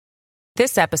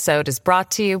This episode is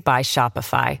brought to you by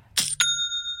Shopify.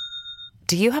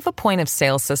 Do you have a point of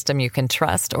sale system you can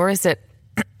trust, or is it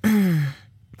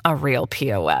a real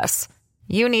POS?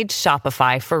 You need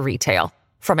Shopify for retail.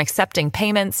 From accepting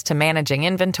payments to managing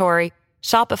inventory,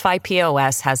 Shopify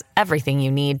POS has everything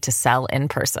you need to sell in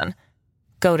person.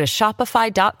 Go to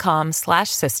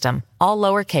shopify.com/system, all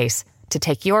lowercase, to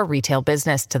take your retail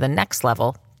business to the next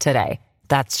level today.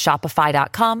 That's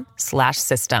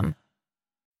shopify.com/system.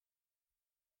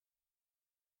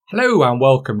 Hello and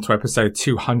welcome to episode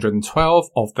 212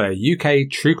 of the UK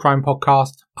True Crime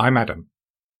Podcast. I'm Adam.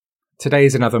 Today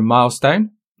is another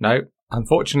milestone. No,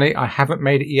 unfortunately, I haven't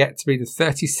made it yet to be the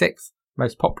 36th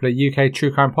most popular UK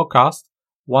True Crime Podcast.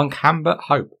 One can but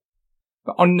hope.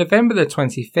 But on November the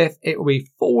 25th, it will be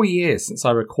 4 years since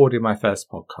I recorded my first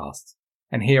podcast.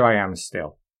 And here I am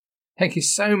still. Thank you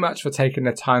so much for taking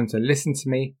the time to listen to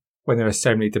me when there are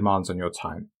so many demands on your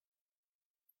time.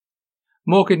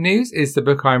 More good news is the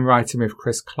book I'm writing with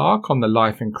Chris Clark on the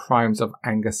life and crimes of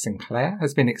Angus Sinclair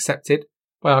has been accepted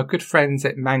by our good friends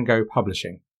at Mango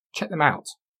Publishing. Check them out.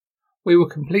 We will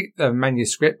complete the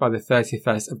manuscript by the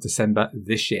 31st of December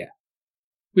this year.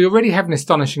 We already have an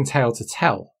astonishing tale to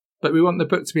tell, but we want the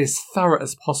book to be as thorough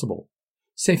as possible.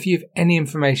 So if you have any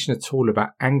information at all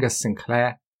about Angus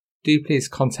Sinclair, do please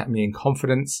contact me in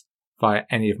confidence via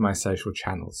any of my social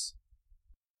channels.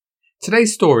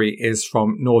 Today's story is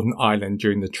from Northern Ireland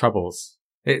during the Troubles.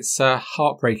 It's a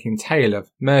heartbreaking tale of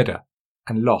murder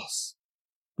and loss.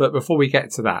 But before we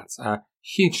get to that, a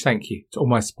huge thank you to all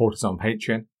my supporters on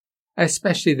Patreon,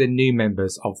 especially the new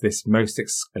members of this most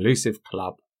exclusive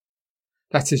club.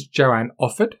 That is Joanne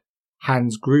Offord,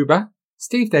 Hans Gruber,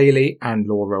 Steve Daly and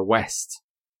Laura West.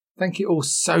 Thank you all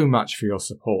so much for your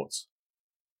support.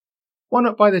 Why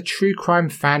not buy the true crime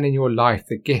fan in your life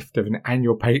the gift of an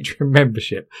annual Patreon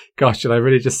membership? Gosh, should I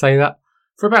really just say that?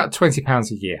 For about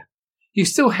 £20 a year. You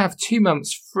still have 2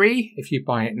 months free if you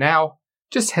buy it now.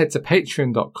 Just head to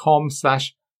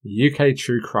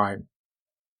patreon.com/UKTrueCrime.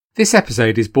 This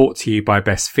episode is brought to you by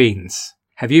Best Fiends.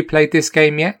 Have you played this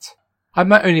game yet? I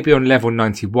might only be on level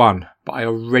 91, but I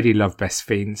already love Best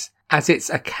Fiends, as it's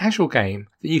a casual game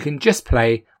that you can just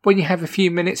play when you have a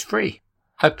few minutes free.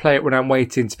 I play it when I'm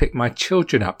waiting to pick my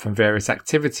children up from various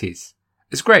activities.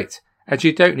 It's great, as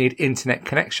you don't need internet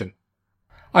connection.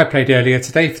 I played earlier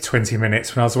today for 20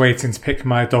 minutes when I was waiting to pick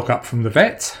my dog up from the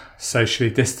vet,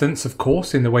 socially distanced of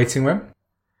course in the waiting room.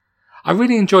 I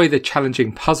really enjoy the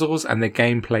challenging puzzles and the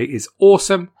gameplay is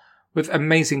awesome, with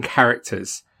amazing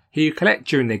characters who you collect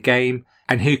during the game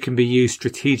and who can be used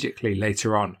strategically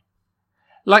later on.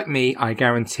 Like me, I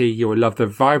guarantee you will love the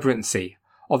vibrancy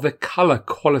of the colour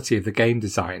quality of the game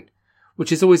design,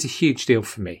 which is always a huge deal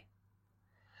for me.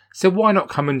 So why not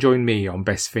come and join me on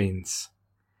Best Fiends?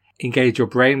 Engage your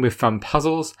brain with fun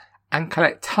puzzles and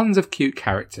collect tons of cute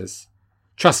characters.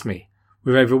 Trust me,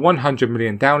 with over 100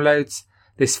 million downloads,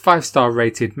 this 5-star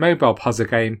rated mobile puzzle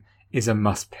game is a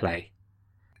must play.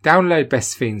 Download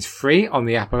Best Fiends free on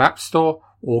the Apple App Store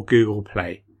or Google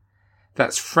Play.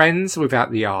 That's friends without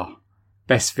the R.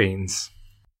 Best Fiends.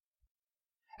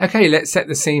 Okay, let's set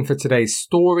the scene for today's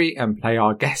story and play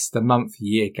our Guess the Month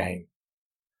Year game.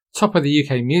 Top of the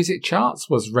UK music charts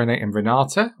was Renee and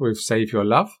Renata with Save Your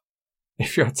Love.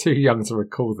 If you're too young to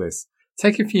recall this,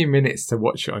 take a few minutes to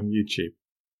watch it on YouTube.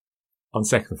 On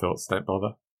second thoughts, don't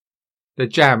bother. The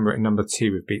Jam were at number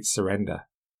 2 with Beat Surrender.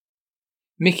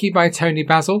 Mickey by Tony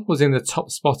Basil was in the top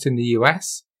spot in the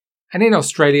US, and in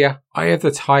Australia, Eye of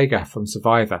the Tiger from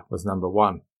Survivor was number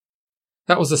 1.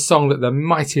 That was a song that the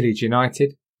mighty Leeds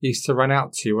United used to run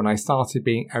out to when I started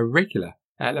being a regular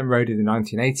at Ellen Road in the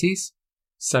 1980s,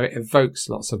 so it evokes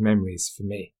lots of memories for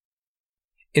me.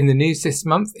 In the news this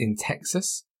month in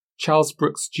Texas, Charles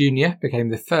Brooks Jr. became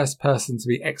the first person to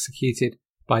be executed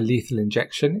by lethal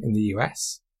injection in the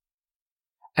US.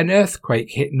 An earthquake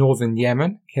hit northern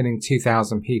Yemen, killing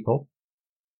 2,000 people.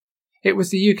 It was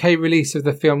the UK release of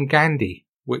the film Gandhi,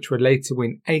 which would later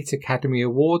win 8 Academy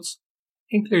Awards,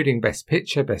 including Best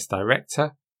Picture, Best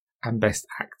Director, and Best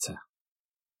Actor.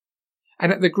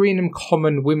 And at the Greenham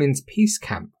Common Women's Peace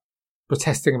Camp,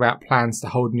 protesting about plans to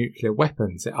hold nuclear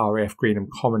weapons at RAF Greenham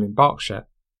Common in Berkshire,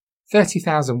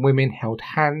 30,000 women held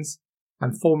hands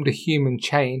and formed a human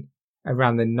chain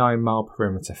around the 9-mile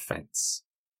perimeter fence.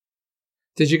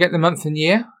 Did you get the month and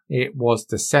year? It was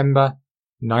December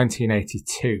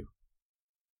 1982.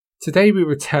 Today we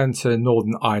return to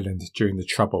Northern Ireland during the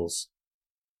Troubles.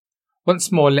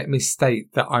 Once more, let me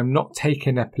state that I'm not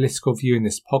taking a political view in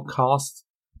this podcast,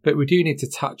 but we do need to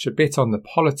touch a bit on the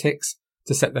politics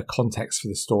to set the context for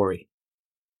the story.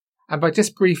 And by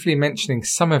just briefly mentioning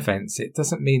some events, it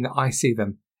doesn't mean that I see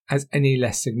them as any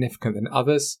less significant than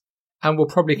others, and we'll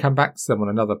probably come back to them on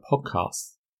another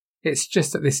podcast. It's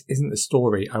just that this isn't the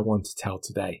story I want to tell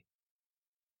today.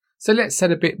 So let's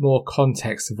set a bit more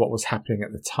context of what was happening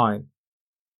at the time.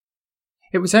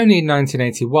 It was only in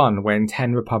 1981 when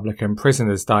 10 Republican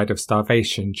prisoners died of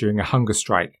starvation during a hunger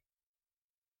strike.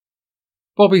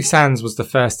 Bobby Sands was the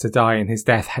first to die, and his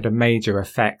death had a major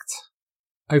effect.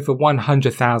 Over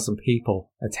 100,000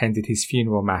 people attended his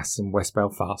funeral mass in West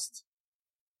Belfast.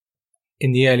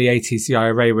 In the early 80s, the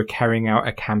IRA were carrying out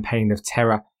a campaign of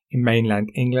terror in mainland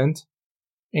England,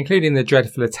 including the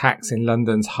dreadful attacks in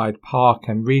London's Hyde Park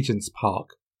and Regent's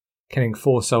Park, killing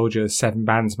 4 soldiers, 7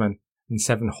 bandsmen and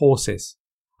 7 horses.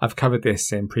 I've covered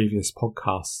this in previous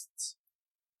podcasts.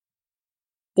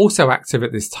 Also active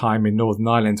at this time in Northern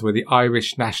Ireland were the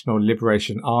Irish National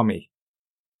Liberation Army,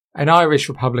 an Irish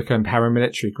Republican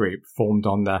paramilitary group formed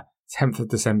on the 10th of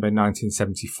December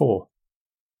 1974.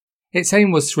 Its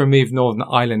aim was to remove Northern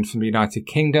Ireland from the United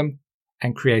Kingdom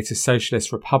and create a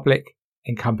socialist republic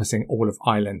encompassing all of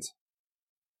Ireland.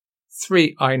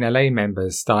 3 INLA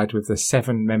members died with the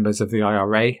 7 members of the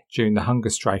IRA during the hunger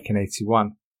strike in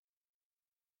 81.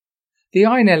 The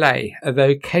INLA,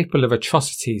 although capable of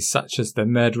atrocities such as the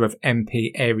murder of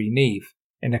MP Airey Neave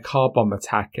in a car bomb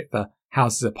attack at the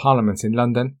Houses of Parliament in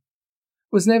London,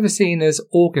 was never seen as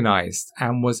organised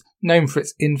and was known for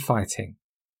its infighting.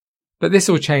 But this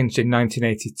all changed in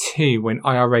 1982 when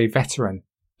IRA veteran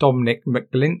Dominic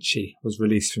McGlinchey was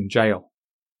released from jail.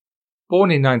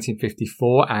 Born in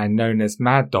 1954 and known as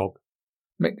Mad Dog,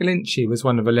 McGlinchey was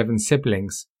one of 11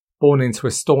 siblings born into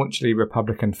a staunchly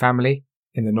Republican family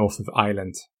in the north of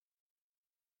Ireland.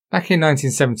 Back in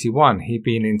 1971, he'd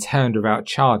been interned without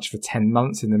charge for 10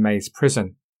 months in the Maze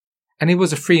prison, and he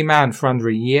was a free man for under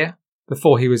a year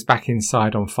before he was back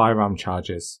inside on firearm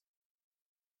charges.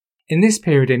 In this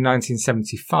period in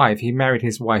 1975, he married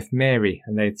his wife Mary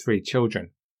and they had 3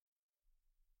 children.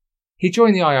 He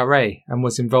joined the IRA and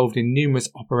was involved in numerous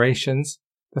operations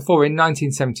before in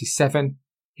 1977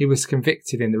 he was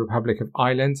convicted in the Republic of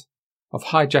Ireland of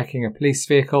hijacking a police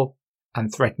vehicle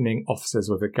and threatening officers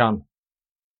with a gun.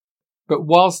 But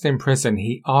whilst in prison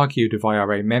he argued with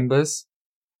IRA members,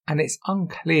 and it's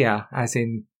unclear, as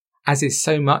is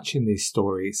so much in these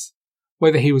stories,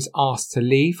 whether he was asked to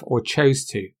leave or chose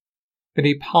to, but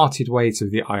he parted ways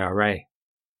with the IRA.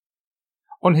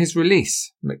 On his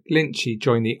release, McGlinchey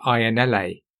joined the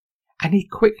INLA, and he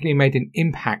quickly made an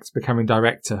impact becoming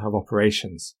Director of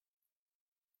Operations.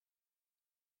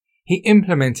 He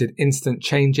implemented instant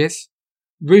changes,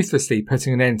 ruthlessly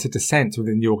putting an end to dissent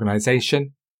within the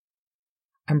organisation,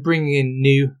 and bringing in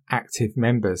new active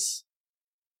members.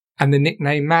 And the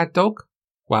nickname Mad Dog?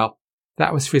 Well,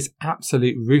 that was for his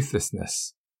absolute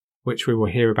ruthlessness, which we will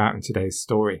hear about in today's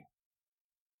story.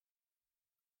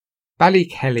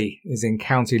 Ballykelly is in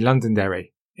County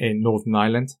Londonderry in Northern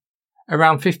Ireland,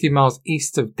 around 50 miles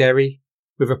east of Derry,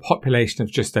 with a population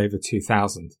of just over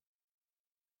 2,000.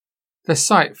 The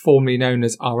site, formerly known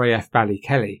as RAF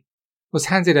Ballykelly, was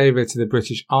handed over to the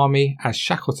British Army as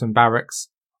Shackleton Barracks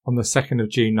on the 2nd of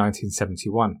June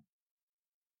 1971.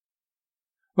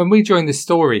 When we joined the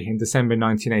story in December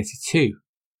 1982,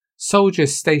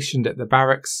 soldiers stationed at the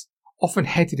barracks often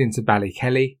headed into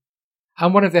Ballykelly,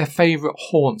 and one of their favourite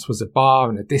haunts was a bar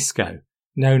and a disco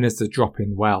known as the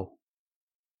Drop-In Well.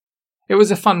 It was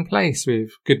a fun place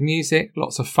with good music,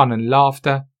 lots of fun and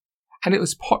laughter, and it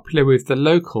was popular with the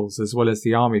locals as well as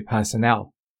the army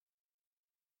personnel.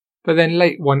 But then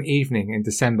late one evening in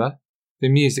December, the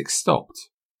music stopped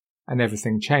and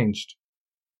everything changed.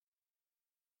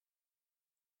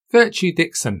 Virtue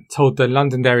Dixon told the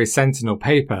Londonderry Sentinel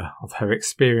paper of her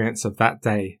experience of that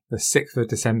day, the 6th of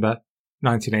December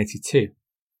 1982.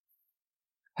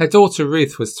 Her daughter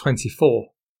Ruth was 24,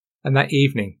 and that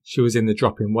evening she was in the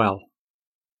Drop-In Well.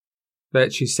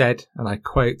 Virtue said, and I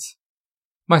quote,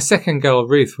 "My second girl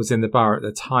Ruth was in the bar at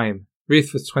the time.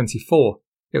 Ruth was 24.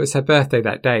 It was her birthday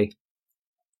that day.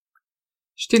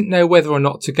 She didn't know whether or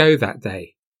not to go that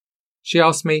day. She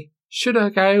asked me, should I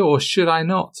go or should I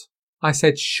not? I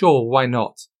said, sure, why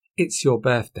not? It's your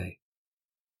birthday.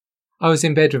 I was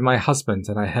in bed with my husband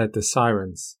and I heard the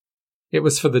sirens. It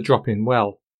was for the Drop-In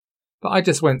Well, but I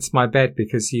just went to my bed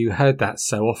because you heard that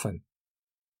so often.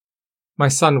 My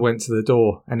son went to the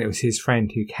door and it was his friend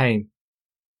who came.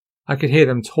 I could hear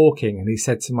them talking and he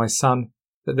said to my son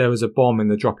that there was a bomb in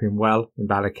the Drop-In Well in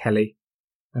Ballykelly,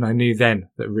 and I knew then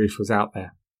that Ruth was out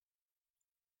there.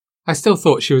 I still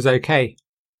thought she was okay.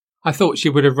 I thought she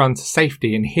would have run to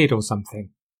safety and hid or something.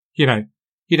 You know,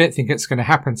 you don't think it's going to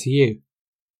happen to you.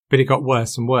 But it got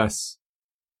worse and worse.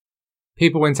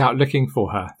 People went out looking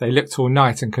for her. They looked all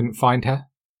night and couldn't find her.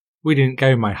 We didn't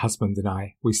go, my husband and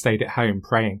I. We stayed at home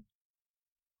praying.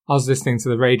 I was listening to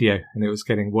the radio and it was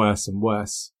getting worse and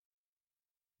worse.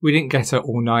 We didn't get her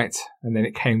all night and then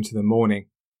it came to the morning.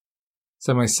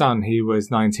 So my son, he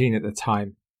was 19 at the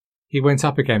time, he went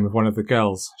up again with one of the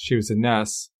girls. She was a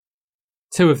nurse.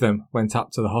 2 of them went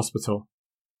up to the hospital.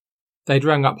 They'd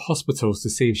rung up hospitals to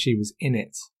see if she was in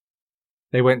it.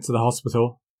 They went to the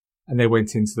hospital and they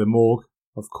went into the morgue,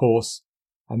 of course,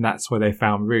 and that's where they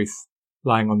found Ruth,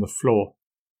 lying on the floor.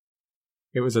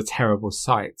 It was a terrible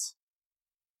sight.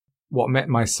 What met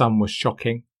my son was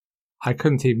shocking. I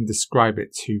couldn't even describe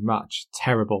it too much.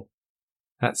 Terrible.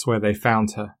 That's where they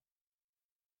found her.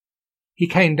 He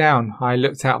came down. I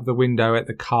looked out of the window at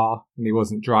the car and he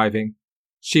wasn't driving.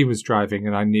 She was driving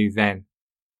and I knew then.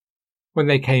 When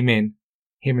they came in,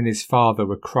 him and his father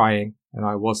were crying and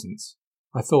I wasn't.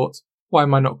 I thought, why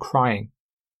am I not crying?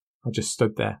 I just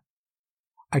stood there.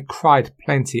 I cried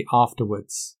plenty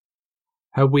afterwards.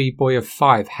 Her wee boy of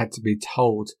 5 had to be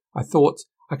told. I thought,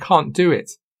 I can't do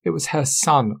it. It was her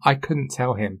son. I couldn't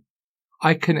tell him.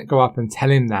 I couldn't go up and tell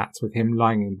him that with him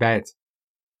lying in bed.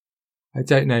 I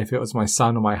don't know if it was my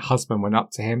son or my husband went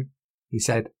up to him. He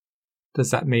said,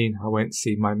 does that mean I won't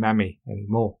see my mammy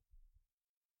anymore?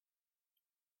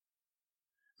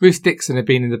 Ruth Dixon had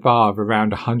been in the bar of around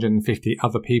 150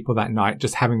 other people that night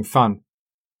just having fun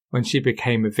when she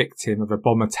became a victim of a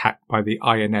bomb attack by the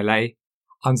INLA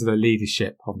under the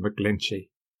leadership of McGlinchey.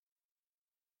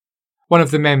 One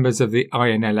of the members of the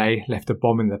INLA left a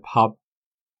bomb in the pub,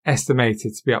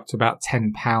 estimated to be up to about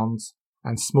 10 pounds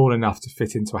and small enough to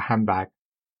fit into a handbag.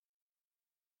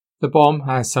 The bomb,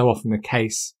 as so often the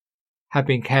case, had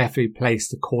been carefully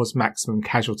placed to cause maximum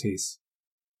casualties.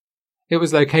 It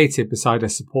was located beside a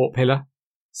support pillar,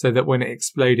 so that when it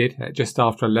exploded at just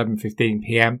after 11:15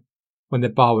 p.m, when the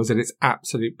bar was at its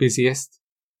absolute busiest,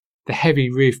 the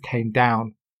heavy roof came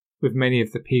down, with many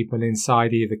of the people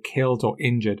inside either killed or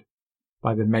injured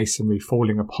by the masonry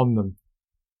falling upon them.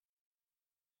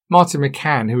 Martin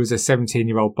McCann, who was a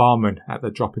 17-year-old barman at the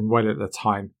Dropping Well at the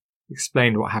time,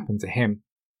 explained what happened to him.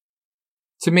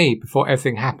 To me, before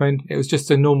everything happened, it was just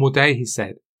a normal day, he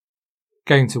said.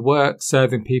 Going to work,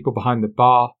 serving people behind the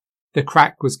bar. The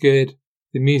crack was good,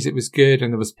 the music was good,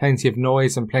 and there was plenty of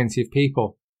noise and plenty of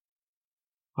people.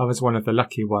 I was one of the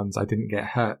lucky ones. I didn't get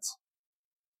hurt.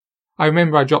 I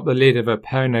remember I dropped the lid of a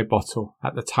Pernod bottle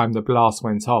at the time the blast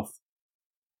went off.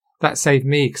 That saved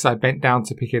me because I bent down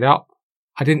to pick it up.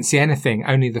 I didn't see anything,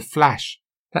 only the flash.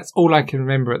 That's all I can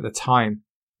remember at the time,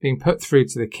 being put through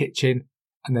to the kitchen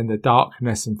and then the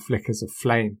darkness and flickers of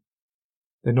flame.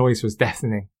 The noise was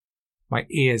deafening. My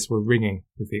ears were ringing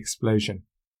with the explosion.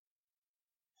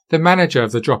 The manager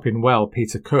of the Drop-In Well,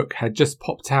 Peter Cook, had just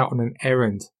popped out on an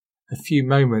errand a few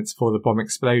moments before the bomb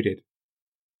exploded.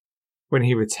 When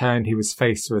he returned, he was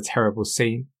faced with a terrible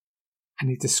scene, and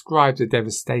he described the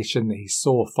devastation that he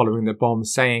saw following the bomb,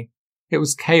 saying, "It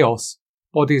was chaos,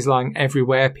 bodies lying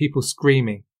everywhere, people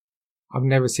screaming. I've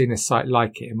never seen a sight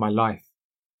like it in my life."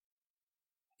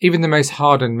 Even the most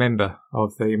hardened member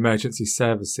of the emergency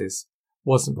services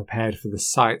wasn't prepared for the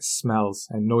sights, smells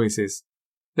and noises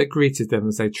that greeted them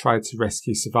as they tried to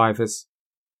rescue survivors,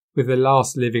 with the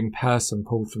last living person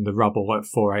pulled from the rubble at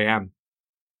 4 a.m.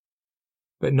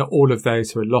 But not all of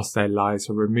those who had lost their lives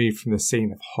were removed from the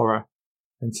scene of horror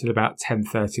until about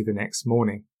 10:30 the next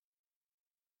morning.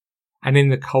 And in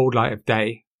the cold light of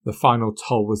day, the final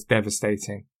toll was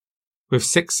devastating, with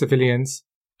 6 civilians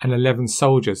and 11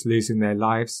 soldiers losing their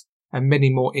lives and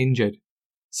many more injured,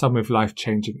 some with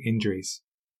life-changing injuries.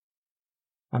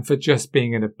 And for just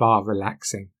being in a bar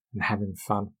relaxing and having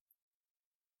fun.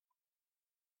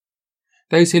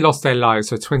 Those who lost their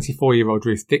lives were 24-year-old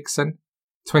Ruth Dixon,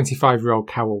 25-year-old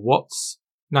Carol Watts,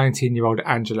 19-year-old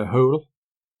Angela Houle,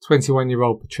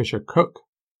 21-year-old Patricia Cook,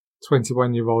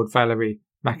 21-year-old Valerie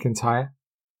McIntyre,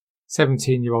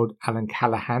 17-year-old Alan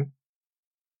Callahan,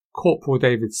 Corporal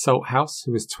David Salthouse,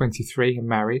 who was 23 and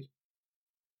married,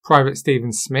 Private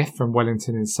Stephen Smith from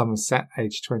Wellington in Somerset,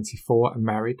 aged 24 and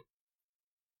married,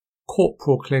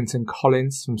 Corporal Clinton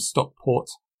Collins from Stockport,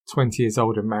 20 years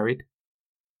old and married,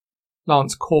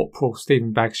 Lance Corporal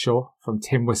Stephen Bagshaw from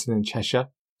Timwhistle in Cheshire,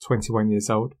 21 years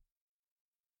old,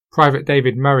 Private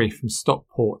David Murray from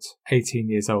Stockport, 18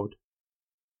 years old,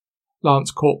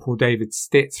 Lance Corporal David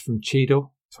Stitt from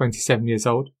Cheadle, 27 years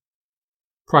old,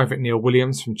 Private Neil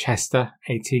Williams from Chester,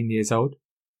 18 years old,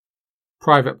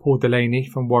 Private Paul Delaney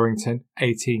from Warrington,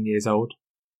 18 years old,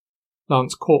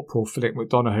 Lance Corporal Philip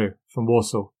McDonough from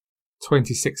Walsall,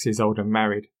 26 years old and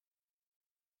married,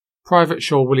 Private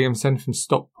Shaw Williamson from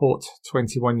Stockport,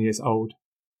 21 years old,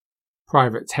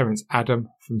 Private Terence Adam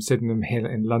from Sydenham Hill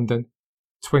in London,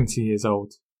 20 years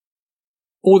old,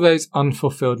 All those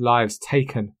unfulfilled lives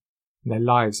taken, and their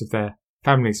lives of their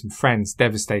families and friends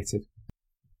devastated.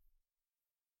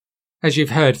 As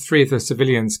you've heard, 3 of the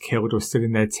civilians killed were still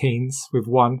in their teens, with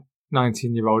one,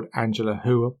 19-year-old Angela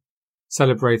Huel,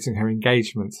 celebrating her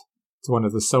engagement to one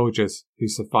of the soldiers who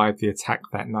survived the attack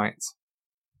that night.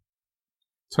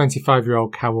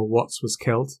 25-year-old Carol Watts was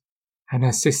killed, and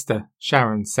her sister,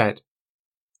 Sharon, said,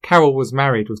 "Carol was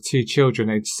married with 2 children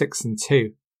aged 6 and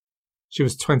 2. She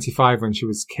was 25 when she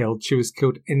was killed. She was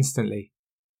killed instantly.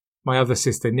 My other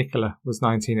sister, Nicola, was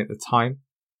 19 at the time.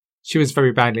 She was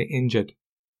very badly injured.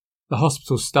 The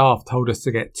hospital staff told us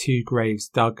to get 2 graves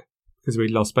dug because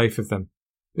we'd lost both of them,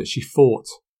 but she fought.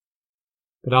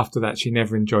 But after that, she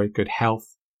never enjoyed good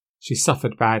health. She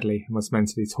suffered badly and was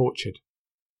mentally tortured.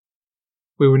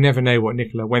 We will never know what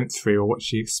Nicola went through or what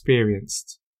she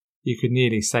experienced. You could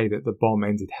nearly say that the bomb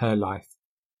ended her life."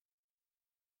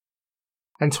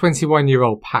 And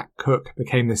 21-year-old Pat Cook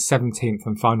became the 17th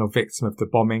and final victim of the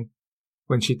bombing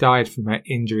when she died from her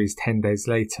injuries 10 days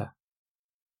later.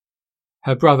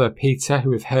 Her brother Peter,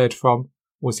 who we've heard from,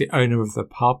 was the owner of the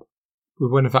pub,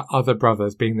 with one of her other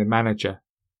brothers being the manager.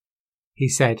 He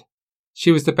said, "She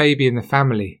was the baby in the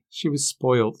family. She was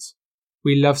spoilt.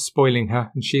 We loved spoiling her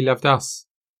and she loved us."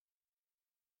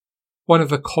 One of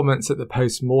the comments at the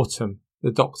post-mortem,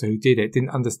 the doctor who did it didn't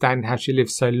understand how she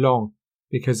lived so long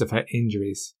because of her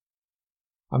injuries.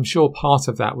 I'm sure part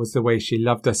of that was the way she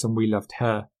loved us and we loved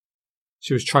her.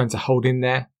 She was trying to hold in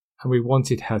there and we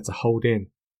wanted her to hold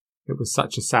in. It was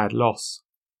such a sad loss.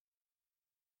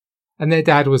 And their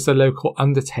dad was the local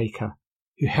undertaker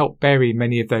who helped bury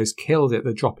many of those killed at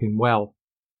the drop-in well.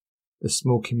 The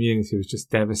small community was just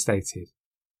devastated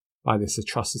by this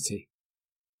atrocity.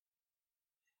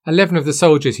 11 of the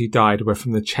soldiers who died were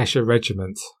from the Cheshire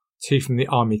Regiment, 2 from the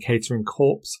Army Catering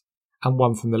Corps and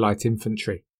 1 from the Light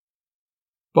Infantry.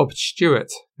 Bob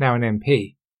Stewart, now an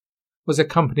MP, was a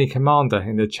company commander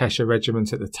in the Cheshire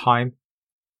Regiment at the time,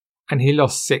 and he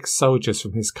lost 6 soldiers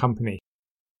from his company.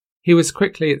 He was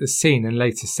quickly at the scene and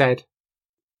later said,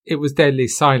 "It was deadly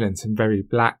silent and very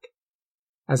black.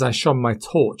 As I shone my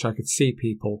torch, I could see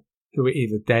people who were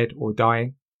either dead or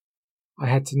dying. I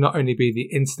had to not only be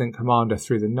the incident commander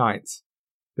through the night,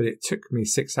 but it took me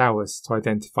 6 hours to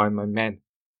identify my men.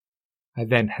 I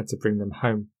then had to bring them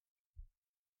home."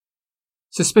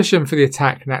 Suspicion for the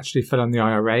attack naturally fell on the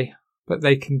IRA, but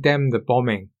they condemned the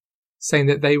bombing, saying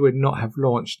that they would not have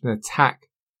launched an attack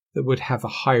that would have a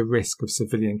high risk of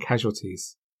civilian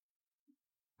casualties.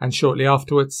 And shortly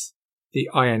afterwards, the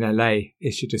INLA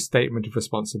issued a statement of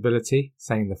responsibility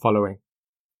saying the following: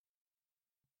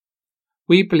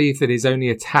 "We believe that it is only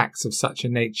attacks of such a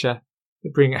nature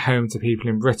that bring it home to people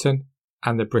in Britain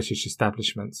and the British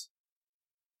establishment.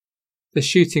 The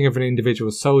shooting of an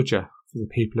individual soldier for the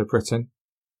people of Britain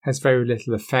has very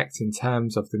little effect in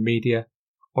terms of the media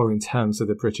or in terms of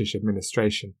the British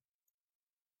administration."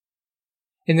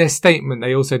 In their statement,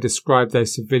 they also described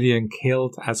those civilians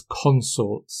killed as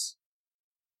consorts.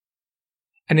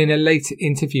 And in a later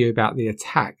interview about the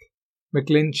attack,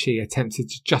 McGlinchey attempted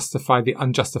to justify the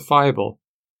unjustifiable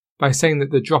by saying that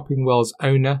the dropping well's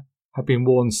owner had been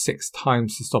warned 6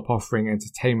 times to stop offering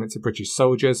entertainment to British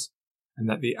soldiers, and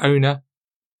that the owner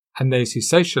and those who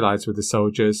socialised with the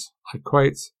soldiers, I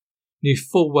quote, knew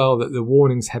full well that the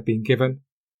warnings had been given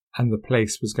and the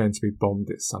place was going to be bombed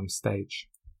at some stage.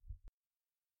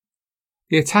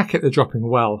 The attack at the dropping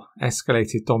well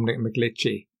escalated Dominic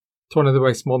McGlinchey to one of the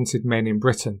most wanted men in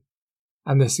Britain,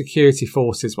 and the security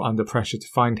forces were under pressure to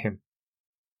find him.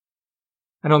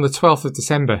 And on the 12th of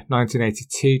December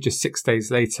 1982, just 6 days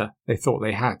later, they thought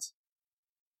they had.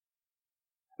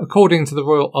 According to the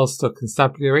Royal Ulster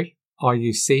Constabulary,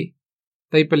 RUC,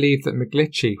 they believed that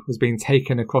McGlinchey was being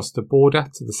taken across the border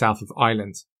to the south of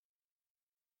Ireland.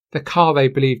 The car they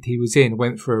believed he was in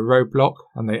went through a roadblock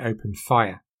and they opened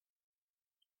fire.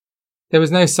 There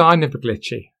was no sign of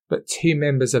McGlinchey, but 2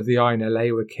 members of the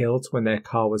INLA were killed when their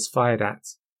car was fired at.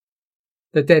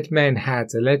 The dead men had,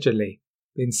 allegedly,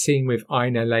 been seen with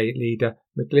INLA leader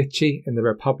McGlinchey in the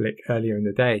Republic earlier in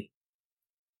the day.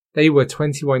 They were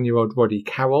 21-year-old Roddy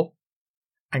Carroll,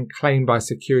 and claimed by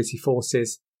security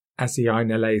forces as the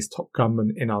INLA's top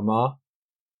gunman in Armagh,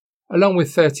 along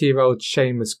with 30-year-old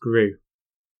Seamus Grew.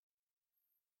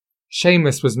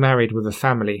 Seamus was married with a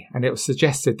family, and it was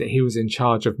suggested that he was in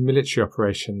charge of military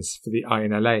operations for the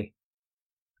INLA.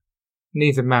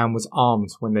 Neither man was armed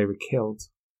when they were killed.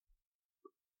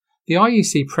 The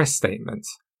RUC press statement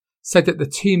said that the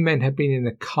 2 men had been in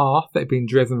a car that had been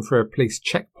driven through a police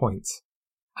checkpoint,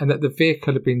 and that the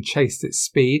vehicle had been chased at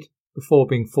speed before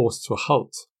being forced to a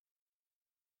halt.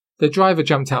 The driver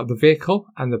jumped out of the vehicle,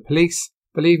 and the police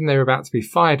believing they were about to be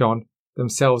fired on,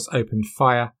 themselves opened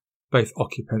fire. Both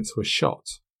occupants were shot.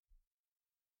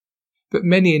 But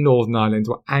many in Northern Ireland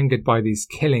were angered by these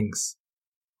killings,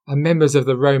 and members of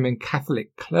the Roman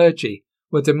Catholic clergy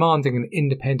were demanding an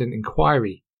independent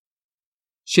inquiry.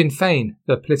 Sinn Féin,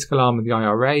 the political arm of the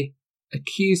IRA,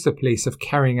 accused the police of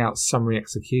carrying out summary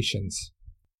executions.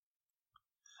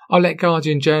 I'll let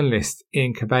Guardian journalist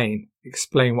Ian Cobain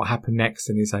explain what happened next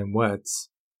in his own words.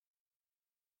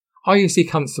 RUC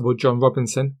Constable John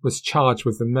Robinson was charged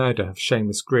with the murder of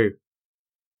Seamus Grew.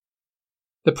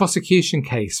 The prosecution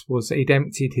case was that he'd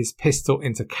emptied his pistol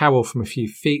into Carroll from a few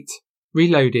feet,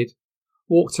 reloaded,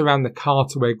 walked around the car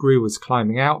to where Grew was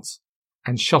climbing out,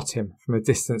 and shot him from a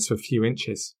distance of a few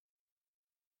inches.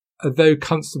 Although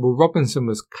Constable Robinson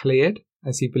was cleared,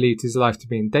 as he believed his life to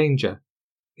be in danger,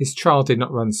 his trial did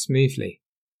not run smoothly.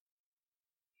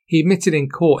 He admitted in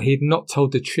court he had not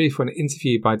told the truth when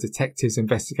interviewed by detectives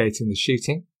investigating the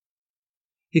shooting.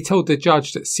 He told the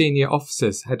judge that senior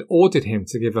officers had ordered him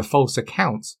to give a false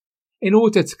account in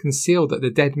order to conceal that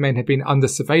the dead men had been under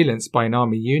surveillance by an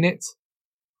army unit,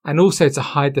 and also to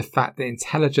hide the fact that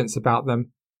intelligence about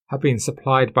them had been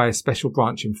supplied by a special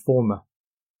branch informer.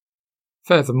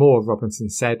 Furthermore, Robinson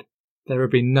said, there had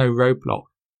been no roadblock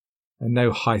and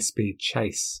no high-speed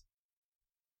chase.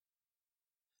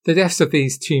 The deaths of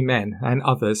these two men and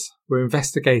others were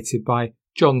investigated by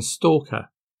John Stalker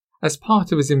as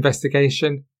part of his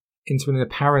investigation into an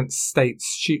apparent state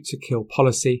shoot-to-kill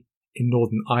policy in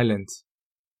Northern Ireland,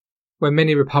 where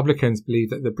many Republicans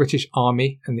believed that the British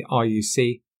Army and the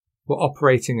RUC were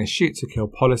operating a shoot-to-kill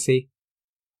policy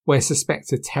where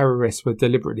suspected terrorists were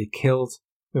deliberately killed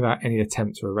without any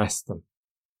attempt to arrest them.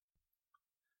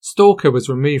 Stalker was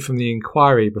removed from the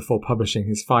inquiry before publishing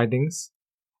his findings,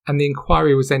 and the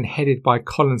inquiry was then headed by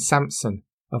Colin Sampson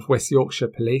of West Yorkshire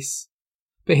Police,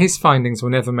 but his findings were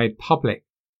never made public.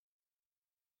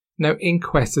 No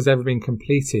inquest has ever been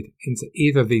completed into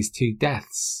either of these two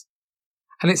deaths,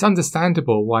 and it's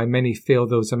understandable why many feel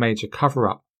there was a major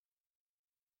cover-up.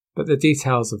 But the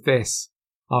details of this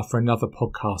are for another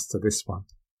podcast to this one.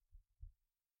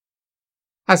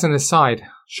 As an aside,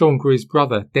 Sean Grew's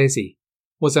brother, Desi,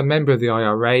 was a member of the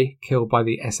IRA killed by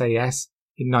the SAS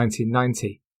in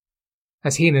 1990,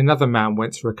 as he and another man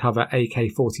went to recover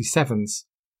AK-47s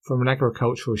from an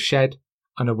agricultural shed,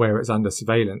 unaware it was under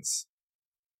surveillance.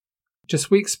 Just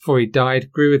weeks before he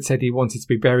died, Grew had said he wanted to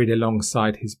be buried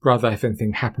alongside his brother if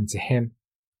anything happened to him,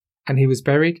 and he was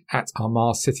buried at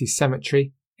Armagh City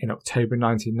Cemetery in October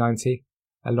 1990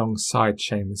 alongside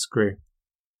Seamus Grew.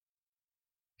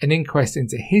 An inquest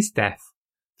into his death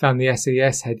found the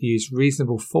SAS had used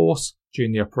reasonable force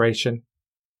during the operation,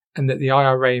 and that the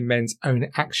IRA men's own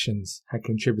actions had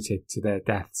contributed to their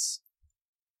deaths.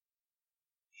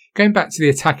 Going back to the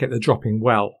attack at the Dropping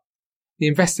Well, the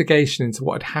investigation into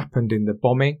what had happened in the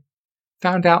bombing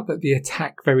found out that the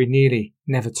attack very nearly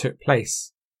never took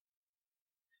place.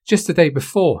 Just the day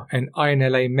before, an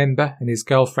INLA member and his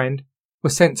girlfriend were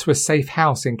sent to a safe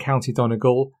house in County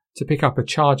Donegal to pick up a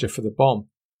charger for the bomb.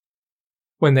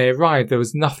 When they arrived, there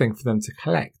was nothing for them to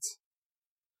collect.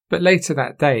 But later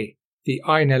that day, the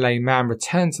INLA man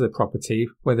returned to the property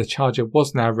where the charger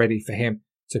was now ready for him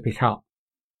to pick up.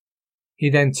 He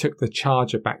then took the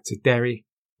charger back to Derry,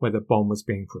 where the bomb was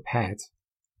being prepared.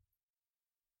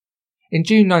 In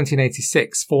June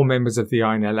 1986, 4 members of the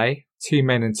INLA, 2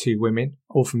 men and 2 women,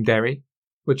 all from Derry,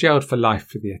 were jailed for life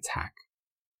for the attack.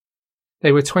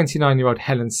 They were 29-year-old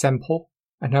Helen Semple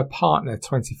and her partner,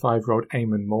 25-year-old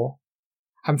Eamon Moore,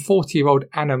 and 40-year-old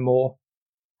Anna Moore,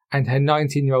 and her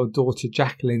 19-year-old daughter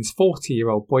Jacqueline's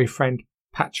 40-year-old boyfriend,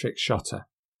 Patrick Shotter.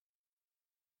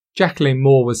 Jacqueline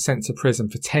Moore was sent to prison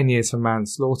for 10 years for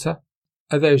manslaughter,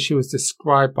 although she was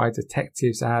described by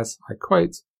detectives as, I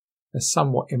quote, a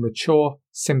somewhat immature,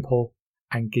 simple,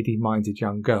 and giddy-minded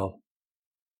young girl.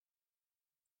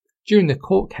 During the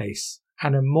court case,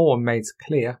 Anna Moore made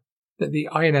clear that the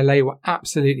INLA were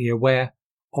absolutely aware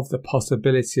of the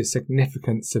possibility of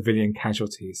significant civilian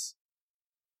casualties.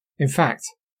 In fact,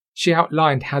 she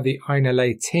outlined how the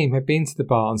INLA team had been to the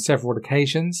bar on several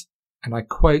occasions, and I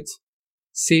quote,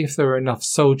 see if there are enough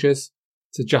soldiers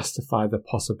to justify the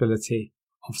possibility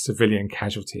of civilian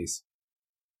casualties.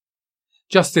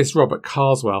 Justice Robert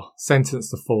Carswell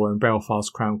sentenced the 4 in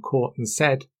Belfast Crown Court and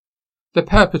said, the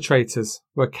perpetrators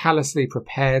were callously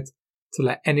prepared to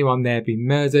let anyone there be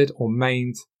murdered or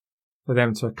maimed for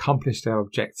them to accomplish their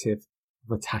objective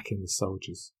of attacking the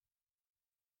soldiers.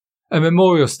 A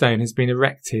memorial stone has been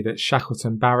erected at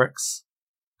Shackleton Barracks,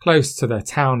 close to the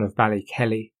town of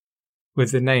Ballykelly,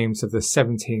 with the names of the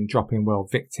 17 Dropping Well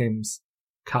victims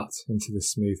cut into the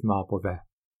smooth marble there.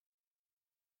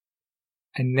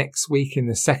 And next week, in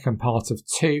the second part of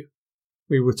 2,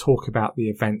 we will talk about the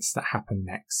events that happen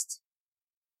next.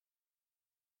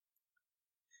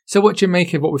 So what do you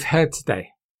make of what we've heard today?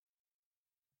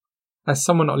 As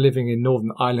someone not living in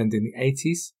Northern Ireland in the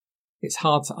 80s, it's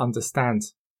hard to understand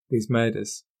these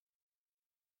murders.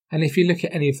 And if you look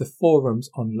at any of the forums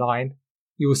online,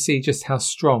 you will see just how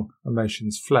strong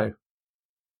emotions flow.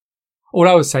 All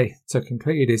I would say to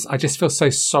conclude is I just feel so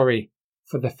sorry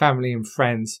for the family and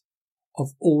friends of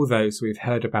all those we've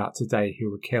heard about today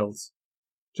who were killed.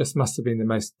 Just must have been the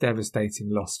most devastating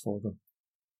loss for them.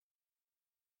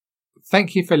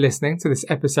 Thank you for listening to this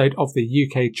episode of the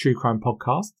UK True Crime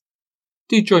Podcast.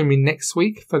 Do join me next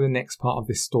week for the next part of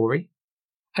this story.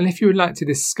 And if you would like to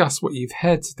discuss what you've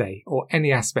heard today or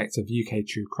any aspect of UK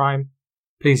True Crime,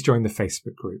 please join the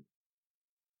Facebook group.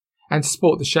 And to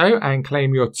support the show and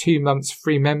claim your 2 months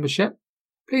free membership,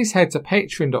 please head to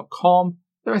patreon.com.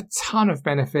 There are a ton of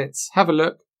benefits. Have a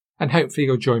look and hopefully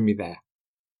you'll join me there.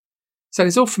 So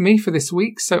that's all for me for this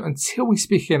week. So until we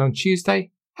speak again on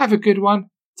Tuesday, have a good one,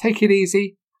 take it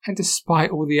easy, and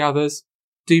despite all the others,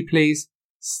 do please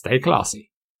stay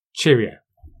classy. Cheerio.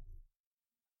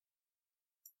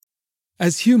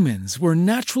 As humans, we're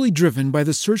naturally driven by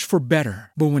the search for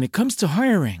better. But when it comes to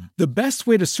hiring, the best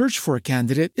way to search for a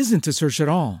candidate isn't to search at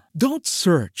all. Don't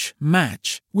search,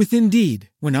 match with Indeed.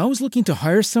 When I was looking to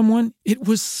hire someone, it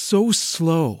was so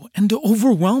slow and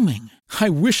overwhelming. I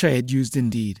wish I had used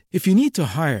Indeed. If you need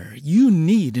to hire, you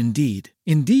need Indeed.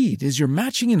 Indeed is your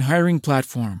matching and hiring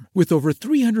platform with over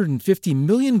 350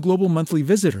 million global monthly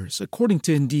visitors, according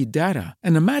to Indeed data,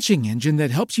 and a matching engine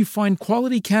that helps you find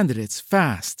quality candidates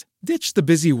fast. Ditch the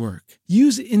busy work.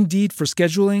 Use Indeed for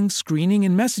scheduling, screening,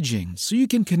 and messaging so you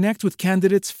can connect with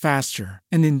candidates faster.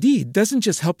 And Indeed doesn't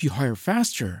just help you hire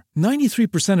faster.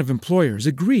 93% of employers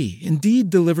agree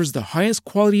Indeed delivers the highest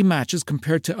quality matches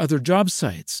compared to other job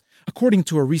sites, according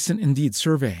to a recent Indeed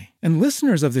survey. And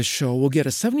listeners of this show will get a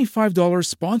 $75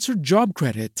 sponsored job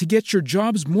credit to get your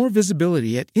jobs more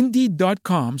visibility at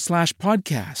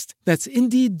Indeed.com/podcast. That's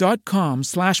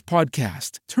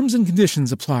Indeed.com/podcast. Terms and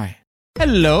conditions apply.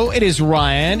 Hello, it is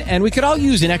Ryan, and we could all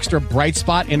use an extra bright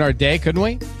spot in our day, couldn't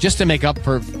we? Just to make up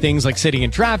for things like sitting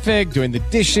in traffic, doing the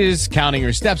dishes, counting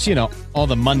your steps, you know, all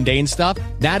the mundane stuff.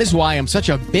 That is why I'm such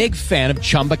a big fan of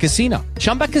Chumba Casino.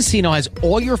 Chumba Casino has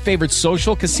all your favorite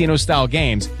social casino-style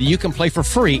games that you can play for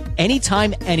free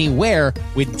anytime, anywhere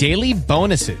with daily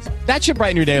bonuses. That should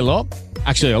brighten your day a little.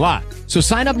 Actually, a lot. So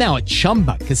sign up now at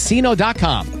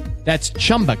ChumbaCasino.com. That's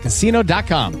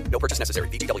ChumbaCasino.com. No purchase necessary.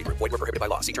 VGW Group. Void where prohibited by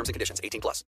law. See terms and conditions.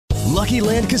 18+. Lucky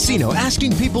Land Casino,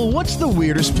 asking people, what's the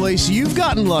weirdest place you've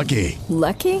gotten lucky?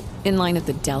 Lucky? In line at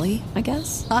the deli, I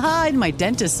guess? Aha, in my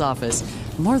dentist's office.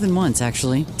 More than once,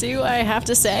 actually. Do I have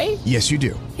to say? Yes, you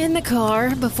do. In the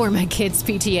car before my kids'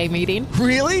 PTA meeting.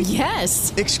 Really?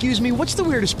 Yes. Excuse me, what's the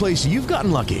weirdest place you've gotten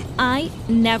lucky? I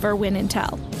never win and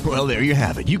tell. Well, there you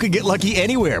have it. You can get lucky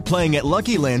anywhere, playing at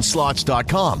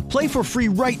LuckyLandSlots.com. Play for free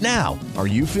right now. Are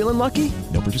you feeling lucky?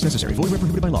 No purchase necessary. Void where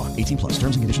prohibited by law. 18+.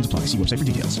 Terms and conditions apply. See website for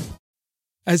details.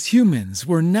 As humans,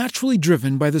 we're naturally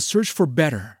driven by the search for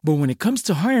better. But when it comes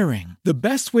to hiring, the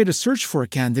best way to search for a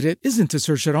candidate isn't to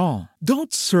search at all.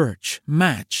 Don't search,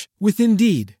 match with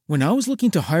Indeed. When I was looking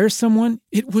to hire someone,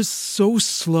 it was so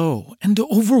slow and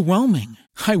overwhelming.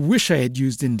 I wish I had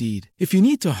used Indeed. If you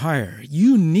need to hire,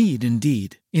 you need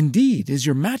Indeed. Indeed is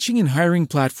your matching and hiring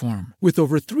platform with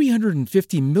over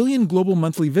 350 million global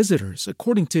monthly visitors,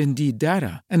 according to Indeed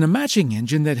data, and a matching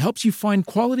engine that helps you find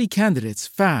quality candidates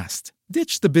fast.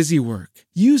 Ditch the busy work.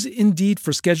 Use Indeed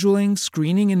for scheduling,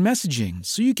 screening, and messaging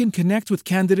so you can connect with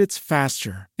candidates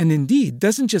faster. And Indeed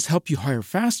doesn't just help you hire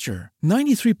faster.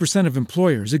 93% of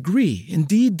employers agree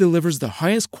Indeed delivers the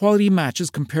highest quality matches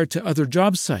compared to other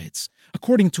job sites,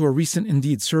 according to a recent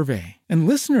Indeed survey. And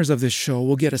listeners of this show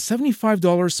will get a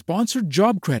 $75 sponsored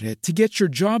job credit to get your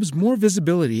jobs more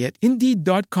visibility at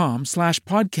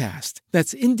Indeed.com/podcast.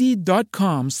 That's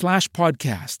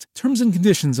Indeed.com/podcast. Terms and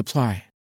conditions apply.